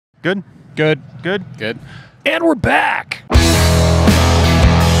Good. Good. Good. Good. And we're back.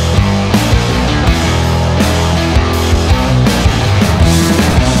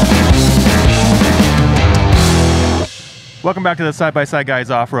 Welcome back to the Side-by-Side Guys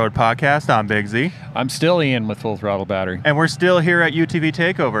Offroad Podcast. I'm Big Z. I'm still Ian with Full Throttle Battery. And we're still here at UTV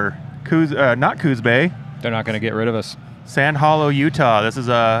Takeover. Not Coos Bay. They're not going to get rid of us. Sand Hollow, Utah. This is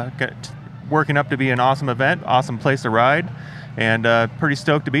working up to be an awesome event, awesome place to ride, and pretty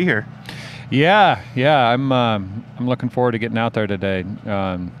stoked to be here. Yeah. I'm looking forward to getting out there today.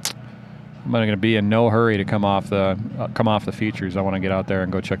 I'm going to be in no hurry to come off the features. I want to get out there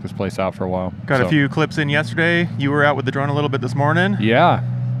and go check this place out for a while. Got a few clips in yesterday. You were out with the drone a little bit this morning. Yeah.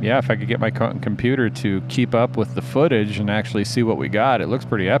 If I could get my computer to keep up with the footage and actually see what we got, it looks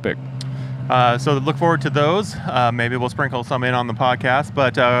pretty epic. So look forward to those. Maybe we'll sprinkle some in on the podcast.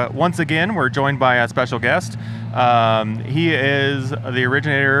 But once again, we're joined by a special guest. He is the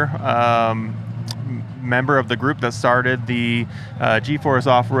originator, member of the group that started the G-Force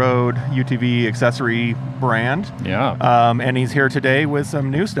Off-Road UTV accessory brand. Yeah. And he's here today with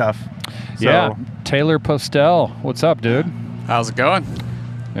some new stuff. So, yeah. Taylor Postell. What's up, dude? How's it going?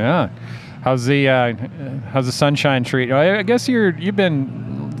 Yeah. How's the sunshine treat? I guess you've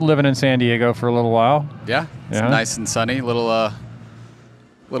been living in San Diego for a little while. Yeah. It's nice and sunny. Little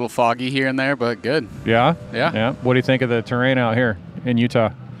foggy here and there, but good. Yeah. Yeah. What do you think of the terrain out here in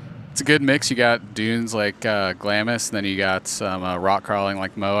Utah? It's a good mix. You got dunes like Glamis, and then you got some rock crawling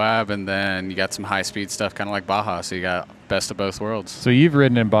like Moab, and then you got some high-speed stuff kind of like Baja, so you got best of both worlds. So you've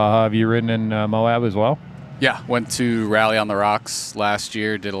ridden in Baja. Have you ridden in Moab as well? Yeah, went to Rally on the Rocks last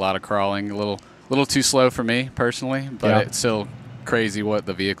year, did a lot of crawling, a little too slow for me personally, but It's still crazy what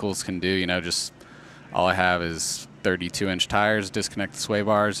the vehicles can do. You know, just all I have is 32-inch tires, disconnect the sway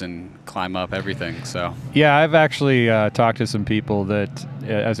bars, and climb up everything. So yeah, I've actually talked to some people that,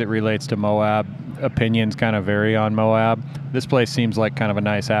 as it relates to Moab, opinions kind of vary on Moab. This place seems like kind of a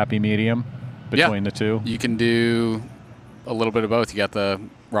nice happy medium between the two. You can do a little bit of both. You got the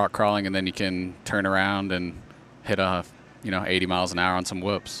rock crawling, and then you can turn around and hit 80 miles an hour on some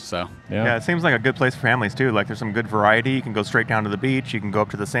whoops. So yeah, it seems like a good place for families too. Like there's some good variety. You can go straight down to the beach. You can go up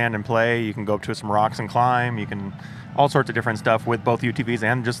to the sand and play. You can go up to some rocks and climb. You can all sorts of different stuff with both UTVs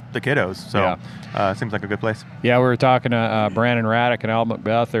and just the kiddos. So it seems like a good place. Yeah, we were talking to Brandon Raddick and Al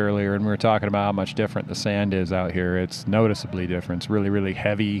Macbeth earlier, and we were talking about how much different the sand is out here. It's noticeably different. It's really, really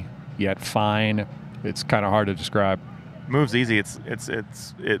heavy yet fine. It's kind of hard to describe. Moves easy.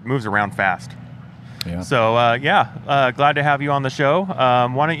 It moves around fast. Yeah. So glad to have you on the show.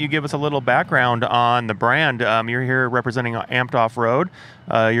 Why don't you give us a little background on the brand? You're here representing Amped Offroad,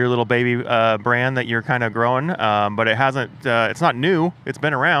 your little baby brand that you're kind of growing, but it hasn't. It's not new. It's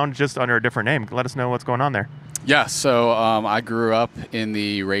been around, just under a different name. Let us know what's going on there. Yeah, so I grew up in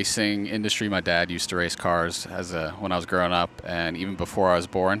the racing industry. My dad used to race cars when I was growing up, and even before I was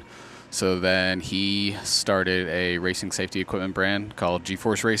born. So then he started a racing safety equipment brand called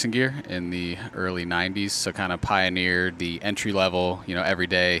G-Force Racing Gear in the early 90s. So kind of pioneered the entry-level,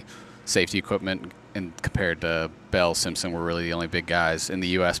 everyday safety equipment, and compared to Bell, Simpson were really the only big guys in the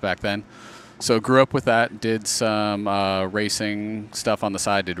U.S. back then. So grew up with that, did some racing stuff on the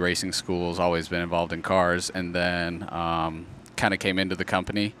side, did racing schools, always been involved in cars, and then kind of came into the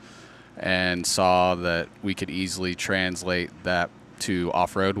company and saw that we could easily translate that to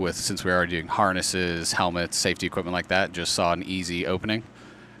off-road since we were already doing harnesses, helmets, safety equipment like that. Just saw an easy opening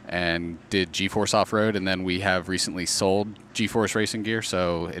and did G-Force Off-Road, and then we have recently sold G-Force Racing Gear,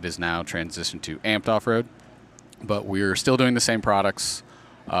 so it is now transitioned to Amped Offroad. But we're still doing the same products,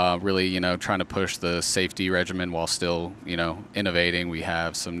 really, trying to push the safety regimen while still, innovating. We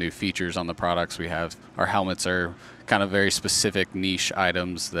have some new features on the products. Our helmets are kind of very specific niche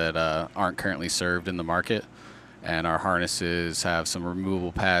items that aren't currently served in the market. And our harnesses have some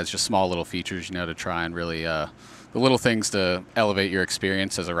removable pads, just small little features, to try and really, the little things to elevate your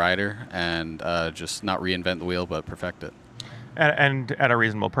experience as a rider and just not reinvent the wheel, but perfect it. And at a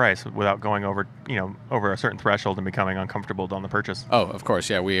reasonable price without going over a certain threshold and becoming uncomfortable on the purchase. Oh, of course.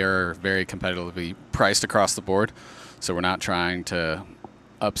 Yeah, we are very competitively priced across the board. So we're not trying to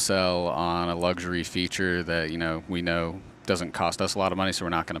upsell on a luxury feature that, we know doesn't cost us a lot of money. So we're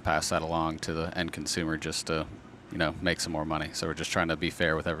not going to pass that along to the end consumer just to make some more money. So we're just trying to be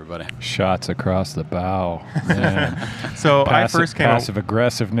fair with everybody. Shots across the bow. So I first came passive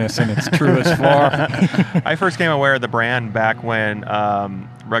aggressiveness in its truest form. I first came aware of the brand back when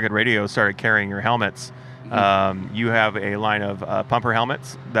Rugged Radio started carrying your helmets. You have a line of pumper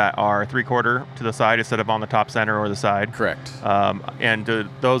helmets that are 3/4 to the side instead of on the top, center, or the side. Correct. And to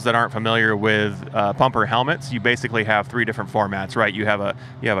those that aren't familiar with pumper helmets, you basically have 3 different formats, right? You have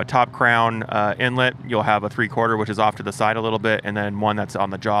a top crown inlet. You'll have a 3/4, which is off to the side a little bit, and then one that's on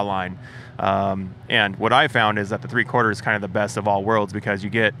the jaw line. And what I found is that the 3/4 is kind of the best of all worlds because you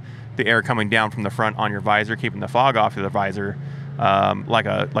get the air coming down from the front on your visor, keeping the fog off of the visor, like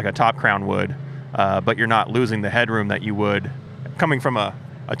a top crown would. But you're not losing the headroom that you would coming from a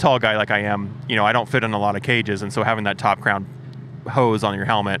tall guy like I am. I don't fit in a lot of cages, and so having that top crown hose on your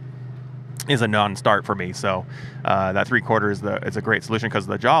helmet is a non-start for me. So that 3/4 is a great solution because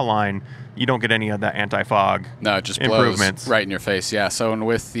the jaw line, you don't get any of that anti-fog. No, it just improvements. blows right in your face. Yeah. So and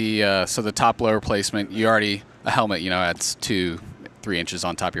with the the top lower placement, a helmet adds 2-3 inches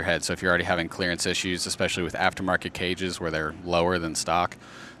on top of your head. So if you're already having clearance issues, especially with aftermarket cages where they're lower than stock,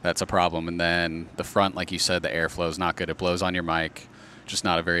 that's a problem. And then the front, like you said, the airflow is not good. It blows on your mic. Just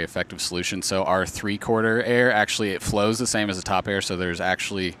not a very effective solution. So our 3/4 air, actually, it flows the same as the top air. So there's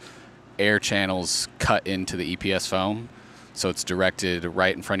actually air channels cut into the EPS foam. So it's directed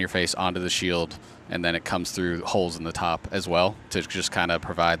right in front of your face onto the shield, and then it comes through holes in the top as well to just kind of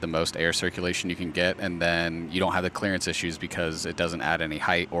provide the most air circulation you can get. And then you don't have the clearance issues because it doesn't add any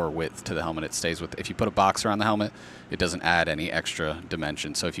height or width to the helmet. It stays with, if you put a box around the helmet, it doesn't add any extra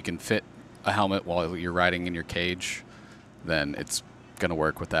dimension. So if you can fit a helmet while you're riding in your cage, then it's going to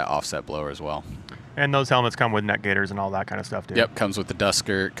work with that offset blower as well. And those helmets come with neck gaiters and all that kind of stuff, too. Yep, comes with the dust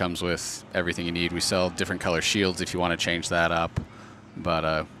skirt, comes with everything you need. We sell different color shields if you want to change that up.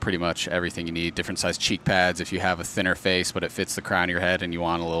 But pretty much everything you need. Different size cheek pads if you have a thinner face but it fits the crown of your head and you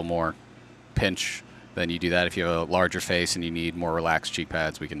want a little more pinch, then you do that. If you have a larger face and you need more relaxed cheek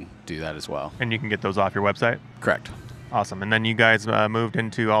pads, we can do that as well. And you can get those off your website? Correct. Awesome. And then you guys moved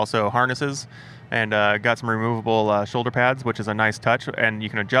into also harnesses and got some removable shoulder pads, which is a nice touch, and you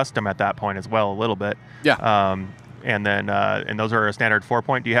can adjust them at that point as well a little bit. Yeah. And then and those are a standard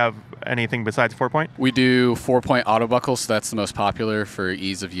 4-point. Do you have anything besides 4-point? We do 4-point auto buckles, so that's the most popular for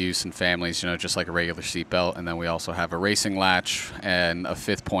ease of use in families, just like a regular seatbelt. And then we also have a racing latch, and a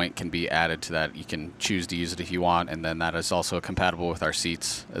 5th point can be added to that. You can choose to use it if you want, and then that is also compatible with our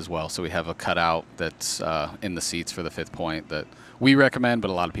seats as well. So we have a cutout that's in the seats for the 5th point that we recommend,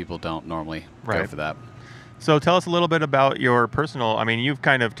 but a lot of people don't normally go for that. So tell us a little bit about your personal, you've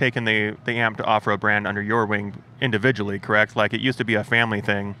kind of taken the Amped Offroad brand under your wing individually, correct? Like it used to be a family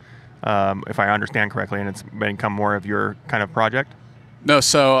thing, if I understand correctly, and it's become more of your kind of project? No,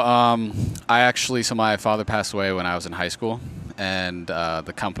 so my father passed away when I was in high school, and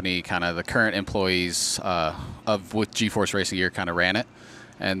the company, the current employees with G-Force Racing Gear kind of ran it.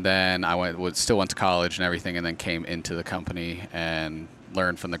 And then I still went to college and everything, and then came into the company and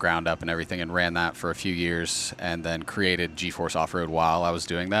learned from the ground up and everything, and ran that for a few years, and then created G-Force Offroad while I was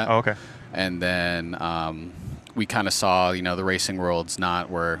doing that. Oh, okay. And then we kind of saw, the racing world's not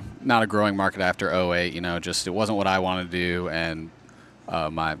a growing market after 2008. Just it wasn't what I wanted to do. And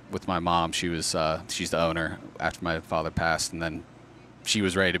with my mom, she's the owner after my father passed, and then she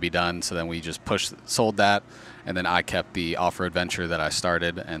was ready to be done. So then we just sold that, and then I kept the off-road venture that I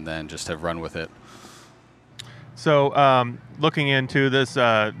started, and then just have run with it. So looking into this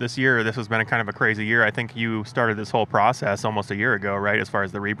year, this has been a kind of a crazy year. I think you started this whole process almost a year ago, right, as far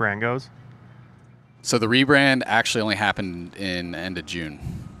as the rebrand goes? So the rebrand actually only happened in end of June.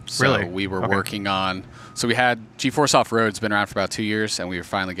 So really? We were working on, so we had G-Force Off-Road's been around for about 2 years, and we were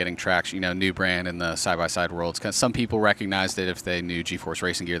finally getting traction, new brand in the side-by-side world. Because some people recognized it if they knew G-Force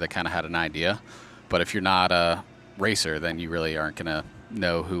Racing Gear, they kind of had an idea. But if you're not a racer, then you really aren't going to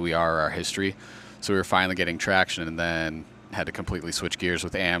know who we are or our history. So we were finally getting traction, and then had to completely switch gears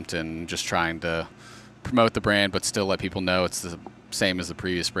with Amped and just trying to promote the brand, but still let people know it's the same as the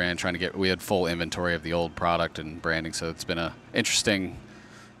previous brand. We had full inventory of the old product and branding, so it's been an interesting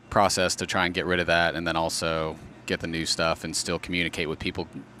process to try and get rid of that, and then also get the new stuff and still communicate with people,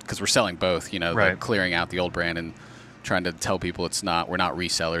 because we're selling both. Like clearing out the old brand and trying to tell people we're not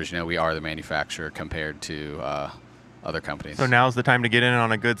resellers. We are the manufacturer compared to other companies. So now's the time to get in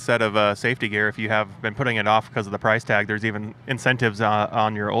on a good set of safety gear. If you have been putting it off because of the price tag, there's even incentives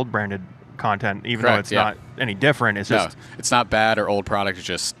on your old branded content, even though it's not any different. It's not bad or old product. It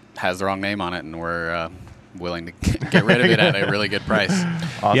just has the wrong name on it, and we're willing to get rid of it at a really good price.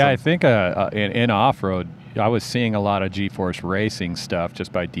 Awesome. Yeah, I think in off-road, I was seeing a lot of G-Force racing stuff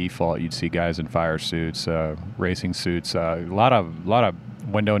just by default. You'd see guys in fire suits, racing suits, a lot of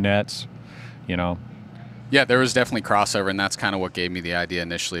window nets, Yeah, there was definitely crossover, and that's kind of what gave me the idea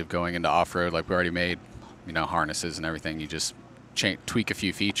initially of going into off-road. Like we already made, harnesses and everything. You just tweak a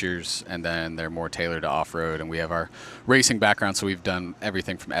few features, and then they're more tailored to off-road. And we have our racing background, so we've done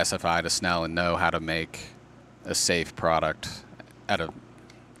everything from SFI to Snell and know how to make a safe product at a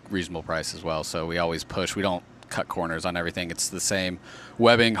reasonable price as well. So we always push. We don't cut corners on everything. It's the same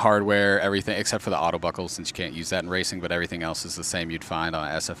webbing, hardware, everything, except for the auto buckles, since you can't use that in racing, but everything else is the same you'd find on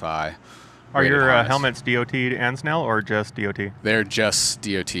a SFI. Are your helmets DOT and Snell, or just DOT? They're just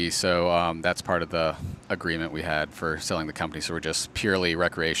DOT, so that's part of the agreement we had for selling the company. So we're just purely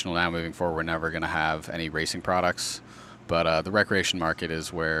recreational now. Moving forward, we're never going to have any racing products, but the recreation market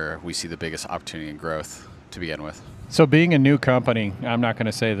is where we see the biggest opportunity and growth to begin with. So being a new company, I'm not going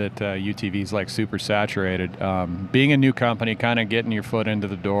to say that UTV is like super saturated. Being a new company, kind of getting your foot into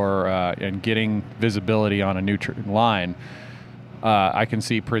the door and getting visibility on a new line, I can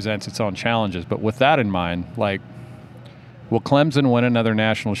see presents its own challenges. But with that in mind, like, will Clemson win another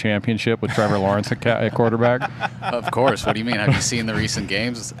national championship with Trevor Lawrence at quarterback? Of course. What do you mean? Have you seen the recent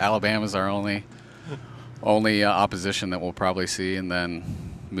games? Alabama's our only opposition that we'll probably see, and then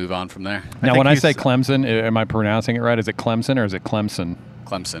move on from there. Now, when I say Clemson, am I pronouncing it right? Is it Clemson or is it Clemson?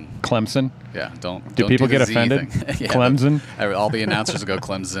 Clemson. Clemson? Yeah. Do people get offended? Yeah, Clemson? All the announcers will go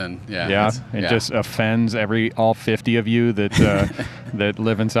Clemson. Yeah. Yeah. It just offends all 50 of you that that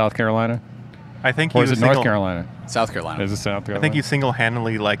live in South Carolina. I think. Or is it North Carolina? South Carolina. Is it South Carolina? I think you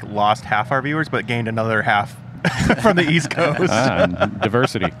single-handedly lost half our viewers, but gained another half from the East Coast.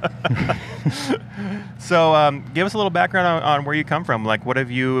 Diversity. So give us a little background on where you come from. Like, what have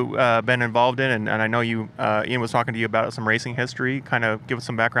you been involved in? And I know Ian was talking to you about some racing history. Kind of give us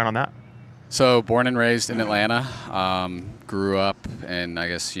some background on that. So born and raised in Atlanta, grew up in, I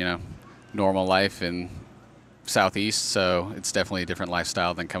guess, normal life in Southeast. So it's definitely a different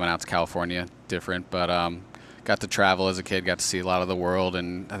lifestyle than coming out to California. Different, but got to travel as a kid, got to see a lot of the world,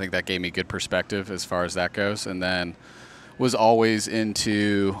 and I think that gave me good perspective as far as that goes. And then was always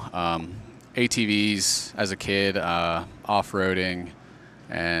into ATVs as a kid, off-roading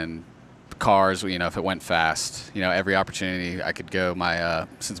and cars, if it went fast. Every opportunity I could go.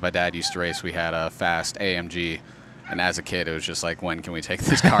 Since my dad used to race, we had a fast AMG. And as a kid, it was just like, when can we take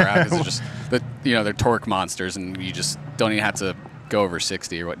this car out? Because it's just, they're torque monsters, and you just don't even have to go over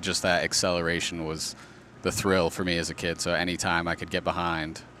 60 or what. Just that acceleration was the thrill for me as a kid. So anytime I could get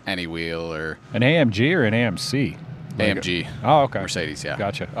behind any wheel or an AMG or an AMC. AMG. Oh, okay. Mercedes, yeah.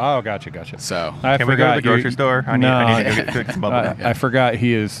 Gotcha. Oh, gotcha. So can we go to the grocery store? I need to get some bubble. I forgot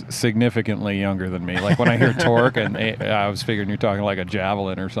he is significantly younger than me. Like when I hear torque, and I was figuring you're talking like a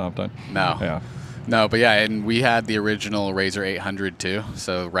Javelin or something. No. Yeah. No, but yeah, and we had the original Razor 800 too.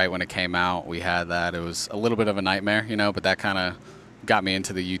 So right when it came out, we had that. It was a little bit of a nightmare, but that kind of got me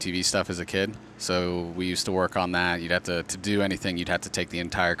into the UTV stuff as a kid. So we used to work on that. You'd have to do anything, you'd have to take the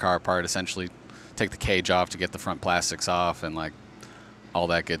entire car apart, essentially take the cage off to get the front plastics off and like all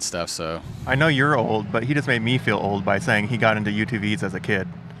that good stuff. So I know you're old, but he just made me feel old by saying he got into UTVs as a kid.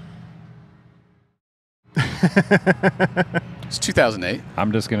 It's 2008.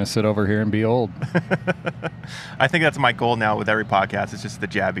 I'm just going to sit over here and be old. I think that's my goal now with every podcast. It's just to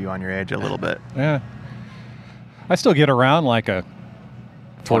jab you on your age a little bit. Yeah. I still get around like a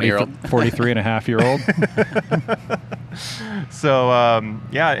 43 and a half year old. So,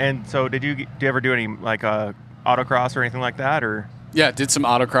 and so do you ever do any like autocross or anything like that, or? Yeah, did some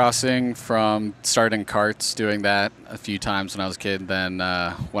autocrossing from starting karts, doing that a few times when I was a kid. Then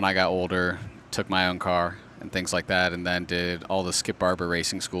when I got older, took my own car and things like that, and then did all the Skip Barber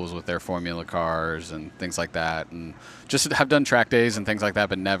racing schools with their formula cars and things like that, and just have done track days and things like that,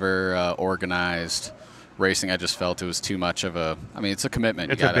 but never organized racing. I just felt it was too much of it's a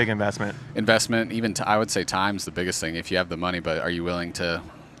commitment. It's a big investment. Even I would say time's the biggest thing if you have the money, but are you willing to,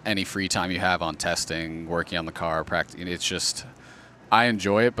 any free time you have on testing, working on the car, practicing, it's just, I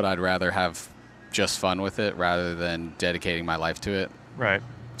enjoy it, but I'd rather have just fun with it rather than dedicating my life to it. Right.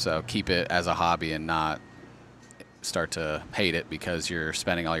 So keep it as a hobby and not start to hate it because you're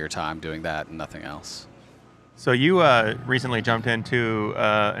spending all your time doing that and nothing else. So you recently jumped into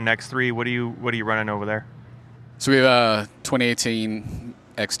an X3. What are you running over there? So we have a 2018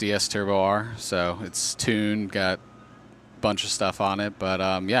 XDS Turbo R. So it's tuned, got a bunch of stuff on it, but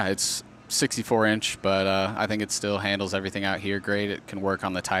it's 64-inch, but I think it still handles everything out here great. It can work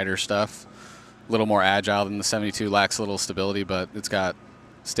on the tighter stuff. A little more agile than the 72, lacks a little stability, but it's got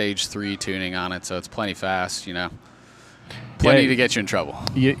stage 3 tuning on it, so it's plenty fast, Plenty to get you in trouble.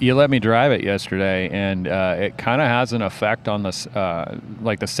 You let me drive it yesterday, and it kind of has an effect on this,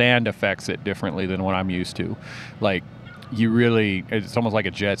 like the sand affects it differently than what I'm used to. Like it's almost like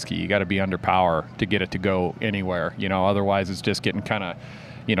a jet ski. You got to be under power to get it to go anywhere, otherwise it's just getting kind of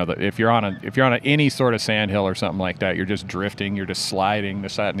if you're on any sort of sand hill or something like that, you're just drifting, you're just sliding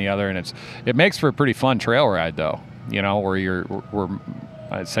this, that, and the other, and it makes for a pretty fun trail ride though. Where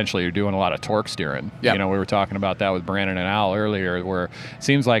essentially you're doing a lot of torque steering. Yep. We were talking about that with Brandon and Al earlier, where it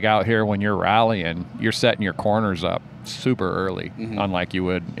seems like out here when you're rallying, you're setting your corners up super early, unlike you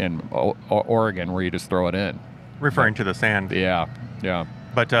would in Oregon where you just throw it in. Referring to the sand. Yeah.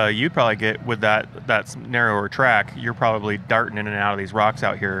 But you'd probably get, with that narrower track, you're probably darting in and out of these rocks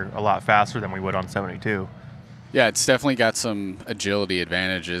out here a lot faster than we would on 72. Yeah, it's definitely got some agility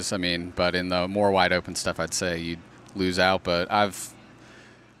advantages. I mean, but in the more wide open stuff, I'd say you'd lose out. But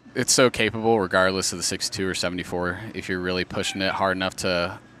it's so capable regardless of the 62 or 74. If you're really pushing it hard enough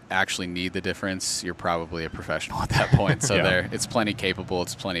to actually need the difference, you're probably a professional at that point. So it's plenty capable,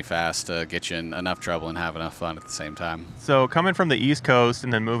 it's plenty fast to get you in enough trouble and have enough fun at the same time. So coming from the East Coast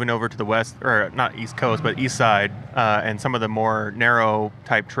and then moving over to the West, or not East Coast, but East Side, and some of the more narrow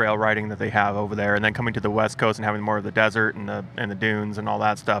type trail riding that they have over there, and then coming to the West Coast and having more of the desert and the dunes and all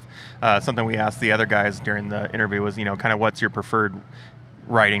that stuff. Something we asked the other guys during the interview was, kind of what's your preferred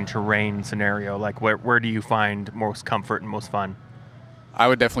riding terrain scenario? Like where do you find most comfort and most fun? I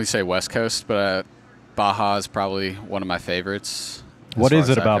would definitely say West Coast, but Baja is probably one of my favorites. What is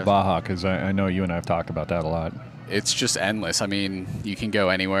it about Baja? Because I know you and I have talked about that a lot. It's just endless. I mean, you can go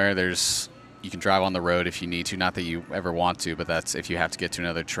anywhere. You can drive on the road if you need to. Not that you ever want to, but that's if you have to get to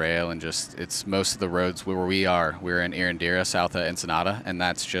another trail. And it's most of the roads where we are. We're in Irandera, south of Ensenada, and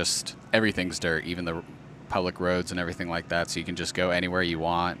that's just everything's dirt, even the public roads and everything like that. So you can just go anywhere you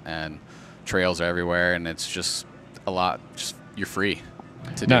want, and trails are everywhere, and it's just a lot. Just you're free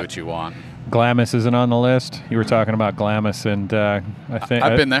to do what you want. Glamis isn't on the list. You were talking about Glamis, and I think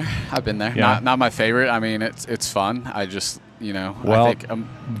I've been there. Yeah. Not my favorite. I mean, it's fun. I just Well, I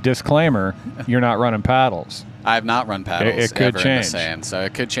think, disclaimer: you're not running paddles. I have not run paddles. It could ever change. In the sand, so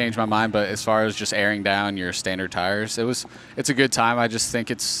it could change my mind. But as far as just airing down your standard tires, it's a good time. I just think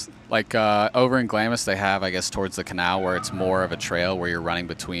it's like over in Glamis they have, I guess, towards the canal where it's more of a trail where you're running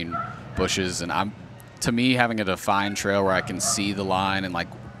between bushes, and to me having a defined trail where I can see the line and like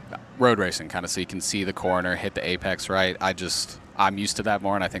road racing kind of, so you can see the corner, hit the apex right. I'm used to that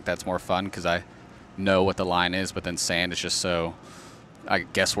more, and I think that's more fun because I know what the line is. But then sand is just so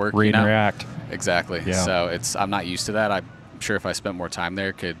guesswork. Read and react. Exactly. Yeah. So I'm not used to that. I'm sure if I spent more time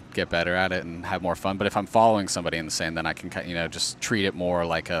there, could get better at it and have more fun. But if I'm following somebody in the sand, then I can just treat it more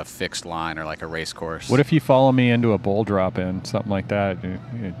like a fixed line or like a race course. What if you follow me into a bull drop in, something like that?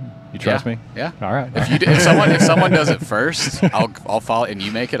 You trust me? Yeah. All right. If someone does it first, I'll follow, and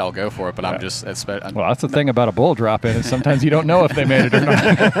you make it, I'll go for it. But I'm just well, that's the thing about a bull drop in is sometimes you don't know if they made it or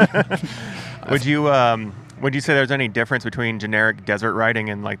not. Would you say there's any difference between generic desert riding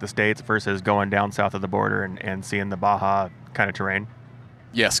in like the States versus going down south of the border and seeing the Baja kind of terrain?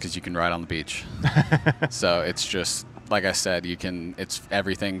 Yes, because you can ride on the beach. So it's just, like I said, it's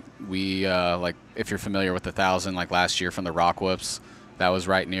everything. We, like, if you're familiar with the 1,000, like last year from the Rock Whoops, that was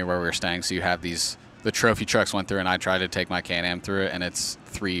right near where we were staying. So you have the trophy trucks went through, and I tried to take my Can-Am through it, and it's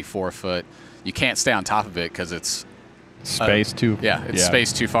 3-4 foot. You can't stay on top of it because it's space too. Yeah, it's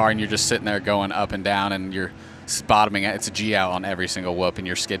space too far, and you're just sitting there going up and down, and you're bottoming out. It's a G out on every single whoop, and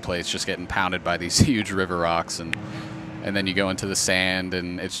your skid plate's just getting pounded by these huge river rocks, and then you go into the sand,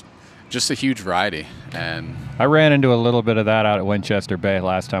 and it's just a huge variety. And I ran into a little bit of that out at Winchester Bay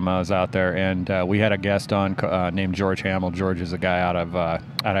last time I was out there, and we had a guest on named George Hamill. George is a guy out of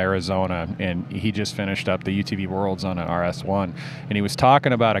Arizona, and he just finished up the UTV Worlds on an RS1, and he was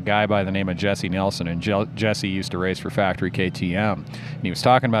talking about a guy by the name of Jesse Nelson, and Jesse used to race for Factory KTM, and he was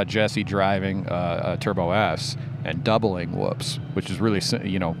talking about Jesse driving a Turbo S and doubling whoops, which is really,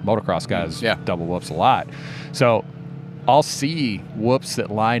 motocross guys double whoops a lot. So I'll see whoops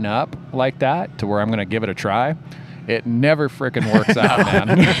that line up like that to where I'm going to give it a try. It never freaking works out, man.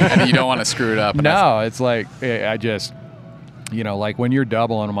 And you don't want to screw it up. No, it's like I just, like when you're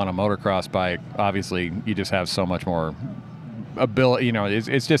doubling them on a motocross bike, obviously you just have so much more ability.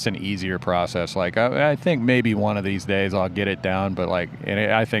 It's just an easier process. Like I think maybe one of these days I'll get it down, but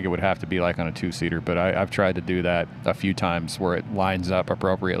I think it would have to be like on a 2-seater. But I've tried to do that a few times where it lines up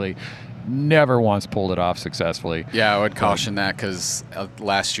appropriately. Never once pulled it off successfully. Yeah, I would caution that because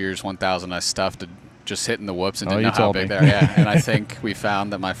last year's 1,000 I stuffed just hitting the whoops and didn't know how big they are. Yeah, and I think we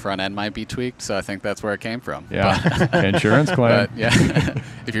found that my front end might be tweaked, so I think that's where it came from. Yeah, insurance claim. But yeah,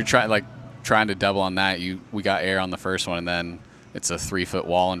 if you're trying to double on that, we got air on the first one, and then it's a 3-foot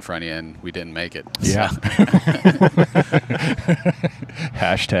wall in front of you, and we didn't make it. Yeah. So.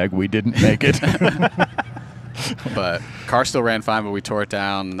 Hashtag we didn't make it. But car still ran fine, but we tore it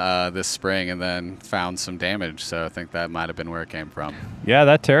down this spring and then found some damage. So I think that might have been where it came from. Yeah,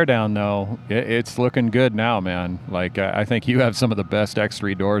 that teardown though, it's looking good now, man. Like I think you have some of the best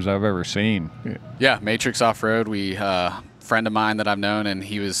X3 doors I've ever seen. Yeah, Matrix Off-Road. We friend of mine that I've known, and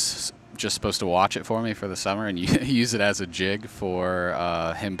he was just supposed to watch it for me for the summer and use it as a jig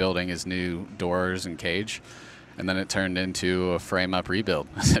for him building his new doors and cage. And then it turned into a frame-up rebuild,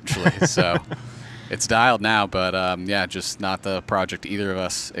 essentially. So it's dialed now, but yeah, just not the project either of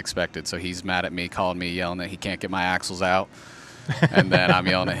us expected. So he's mad at me, calling me, yelling that he can't get my axles out. And then I'm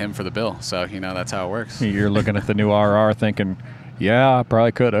yelling at him for the bill. So, that's how it works. You're looking at the new RR thinking, yeah, I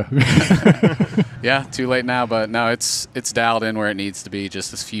probably could have. Yeah, too late now, but no, it's dialed in where it needs to be.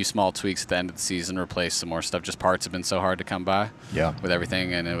 Just a few small tweaks at the end of the season, replace some more stuff. Just parts have been so hard to come by with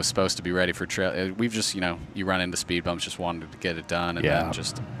everything, and it was supposed to be ready for trail. We've just, you run into speed bumps, just wanted to get it done, and then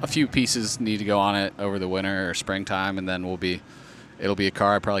just a few pieces need to go on it over the winter or springtime, and then it'll be a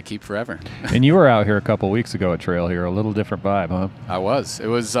car I probably keep forever. And you were out here a couple weeks ago at Trail here, a little different vibe, huh? I was. It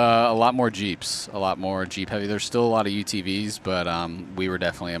was a lot more Jeeps, a lot more Jeep heavy. There's still a lot of UTVs, but we were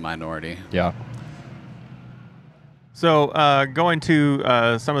definitely a minority. Yeah. So going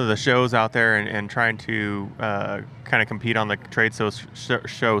to some of the shows out there and trying to kind of compete on the trade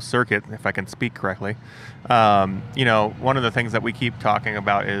show circuit, if I can speak correctly, one of the things that we keep talking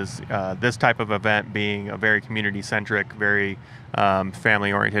about is this type of event being a very community-centric, very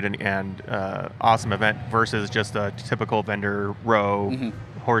family-oriented and awesome event versus just a typical vendor row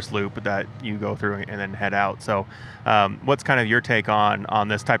horse loop that you go through and then head out. So what's kind of your take on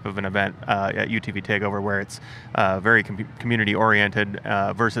this type of an event at UTV Takeover where it's very community oriented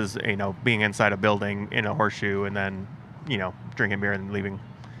versus being inside a building in a horseshoe and then drinking beer and leaving?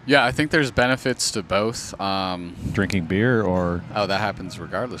 Yeah, I think there's benefits to both. Drinking beer or? Oh, that happens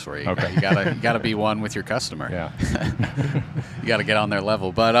regardless where you go. Okay. You gotta be one with your customer. Yeah. You gotta get on their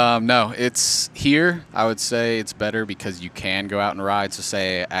level. But no, it's here. I would say it's better because you can go out and ride. So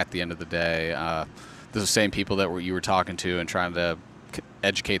say at the end of the day, the same people that you were talking to and trying to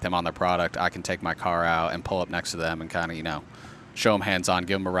educate them on their product, I can take my car out and pull up next to them and kind of show them hands-on,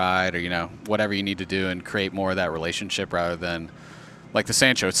 give them a ride, or whatever you need to do and create more of that relationship rather than like the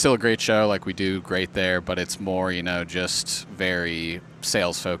Sand Show. It's still a great show, like we do great there, but it's more, just very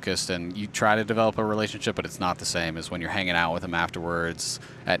sales focused, and you try to develop a relationship, but it's not the same as when you're hanging out with them afterwards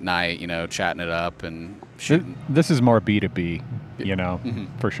at night, chatting it up and shooting. This is more B2B,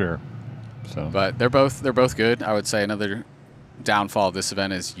 for sure. So, but they're both good. I would say another downfall of this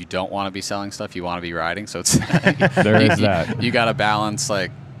event is you don't want to be selling stuff, you want to be riding. So it's there is that. You got to balance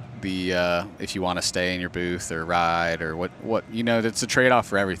like the if you want to stay in your booth or ride or what it's a trade-off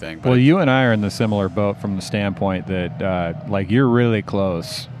for everything. But well, you and I are in the similar boat from the standpoint that like you're really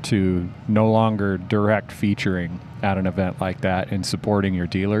close to no longer direct featuring at an event like that and supporting your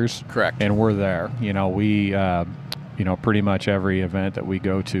dealers. Correct. And we're there. We pretty much every event that we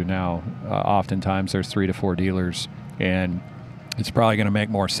go to now, oftentimes there's 3 to 4 dealers, and it's probably going to make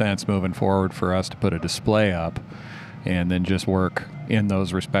more sense moving forward for us to put a display up and then just work in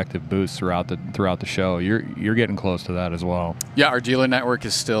those respective booths throughout the show. You're getting close to that as well. Yeah, our dealer network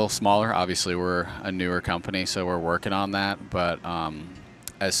is still smaller. Obviously, we're a newer company, so we're working on that. But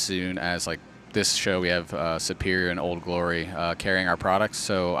as soon as like this show, we have Superior and Old Glory carrying our products.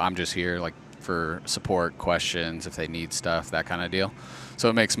 So I'm just here like for support, questions, if they need stuff, that kind of deal. So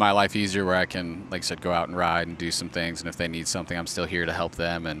it makes my life easier where I can, like I said, go out and ride and do some things. And if they need something, I'm still here to help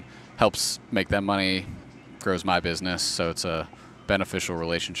them and helps make them money, grows my business. So it's a beneficial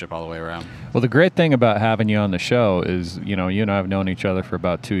relationship all the way around. Well, the great thing about having you on the show is, you and I have known each other for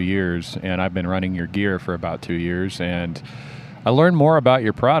about 2 years, and I've been running your gear for about 2 years. And I learned more about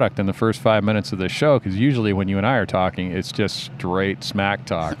your product in the first 5 minutes of the show, because usually when you and I are talking, it's just straight smack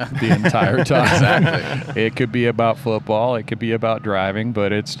talk the entire time. Exactly. It could be about football, it could be about driving,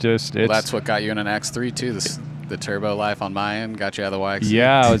 but it's just... Well, that's what got you in an X3 too. The turbo life on my end got you out of the YXC.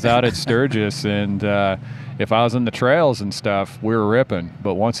 Yeah, I was out at Sturgis, and if I was in the trails and stuff, we were ripping.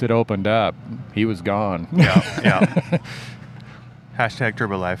 But once it opened up, he was gone. Yeah. Hashtag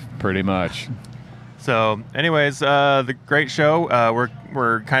turbo life. Pretty much. So, anyways, the great show.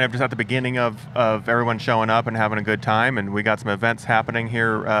 We're kind of just at the beginning of everyone showing up and having a good time, and we got some events happening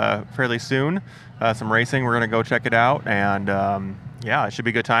here fairly soon. Some racing. We're gonna go check it out, and yeah, it should be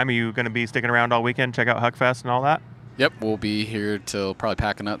a good time. Are you gonna be sticking around all weekend? Check out Huckfest and all that. Yep, we'll be here till probably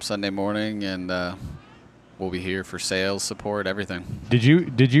packing up Sunday morning, and we'll be here for sales, support, everything. Did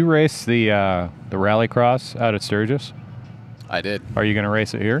you race the Rallycross out at Sturgis? I did. Are you gonna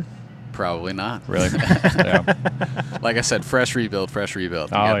race it here? Probably not. Really? Yeah. Like I said, fresh rebuild.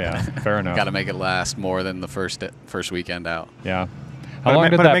 Oh, yeah. Fair enough. Got to make it last more than the first weekend out. Yeah.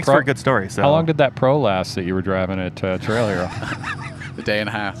 But it makes for a good story. So. How long did that Pro last that you were driving at Trail Hero? A day and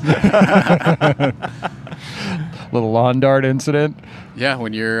a half. Little lawn dart incident? Yeah,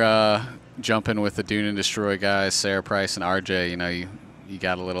 when you're jumping with the Dune and Destroy guys, Sarah Price and RJ, you know, you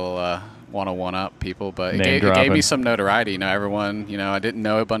got a little one-on-one up people, but it gave me some notoriety. You know, everyone, you know, I didn't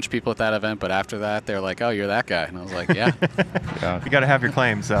know a bunch of people at that event, but after that, they're like, "Oh, you're that guy," and I was like, "Yeah." Yeah. You got to have your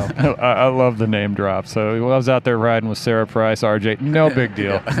claim. So I love the name drop. So I was out there riding with Sarah Price, RJ. No big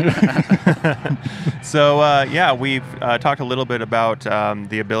deal. So yeah, we've talked a little bit about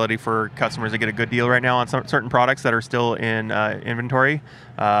the ability for customers to get a good deal right now on certain products that are still in inventory,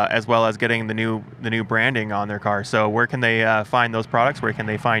 as well as getting the new branding on their car. So where can they find those products? Where can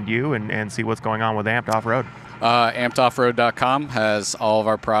they find you and see what's going on with Amped Offroad? AmpedOffroad.com has all of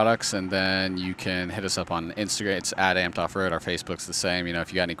our products, and then you can hit us up on Instagram. It's at Amped Offroad. Our Facebook's the same. You know,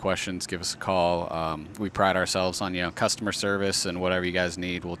 if you got any questions, give us a call. We pride ourselves on, you know, customer service, and whatever you guys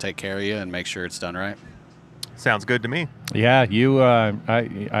need, we'll take care of you and make sure it's done right. Sounds good to me. Yeah, you.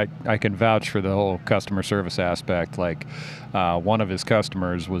 I can vouch for the whole customer service aspect. Like, one of his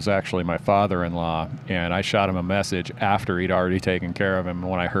customers was actually my father-in-law, and I shot him a message after he'd already taken care of him. And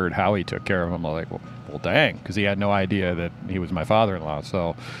when I heard how he took care of him, I was like, well, dang, because he had no idea that he was my father-in-law.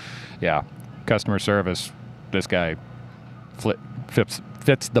 So, yeah, customer service. This guy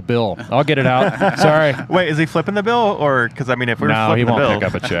fits the bill. I'll get it out. Sorry. Wait, is he flipping the bill, or because I mean, if we're flipping the bill, no, he won't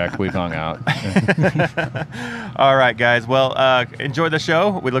pick up a check. We've hung out. All right, guys. Well, enjoy the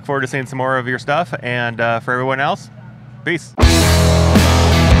show. We look forward to seeing some more of your stuff, and for everyone else, peace.